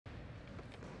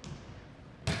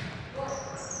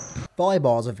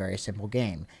Volleyball is a very simple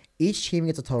game. Each team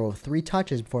gets a total of 3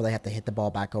 touches before they have to hit the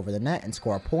ball back over the net and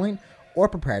score a point, or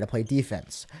prepare to play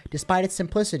defense. Despite its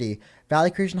simplicity, Valley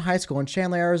Christian High School in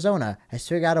Chandler, Arizona has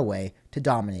figured out a way to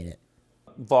dominate it.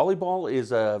 Volleyball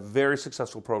is a very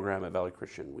successful program at Valley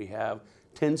Christian. We have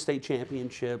 10 state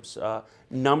championships,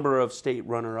 number of state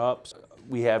runner-ups.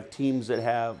 We have teams that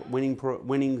have winning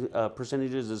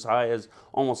percentages as high as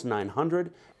almost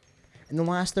 900. In the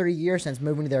last 30 years since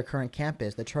moving to their current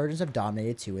campus, the Trojans have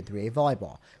dominated 2 and 3A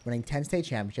volleyball, winning 10 state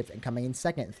championships and coming in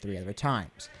second 3 other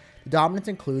times. The dominance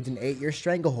includes an 8-year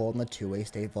stranglehold in the 2A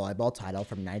state volleyball title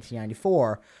from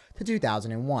 1994 to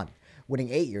 2001,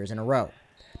 winning 8 years in a row.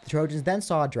 The Trojans then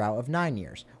saw a drought of 9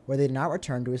 years, where they did not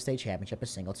return to a state championship a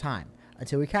single time,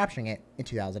 until recapturing it in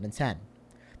 2010.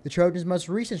 The Trojans' most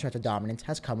recent stretch of dominance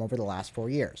has come over the last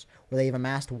 4 years, where they have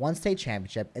amassed 1 state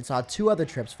championship and saw 2 other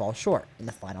trips fall short in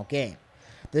the final game.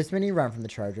 This mini run from the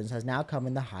Trojans has now come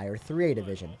in the higher 3A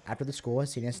division after the school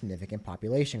has seen a significant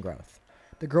population growth.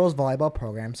 The girls' volleyball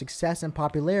program's success and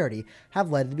popularity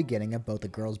have led to the beginning of both the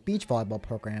girls' beach volleyball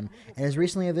program and, as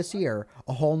recently as this year,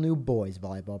 a whole new boys'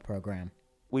 volleyball program.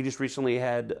 We just recently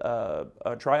had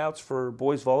tryouts for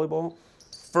boys volleyball.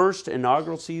 First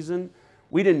inaugural season,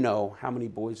 we didn't know how many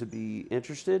boys would be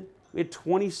interested. We had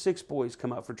 26 boys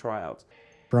come out for tryouts.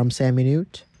 From Sam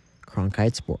Minute,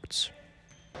 Cronkite Sports.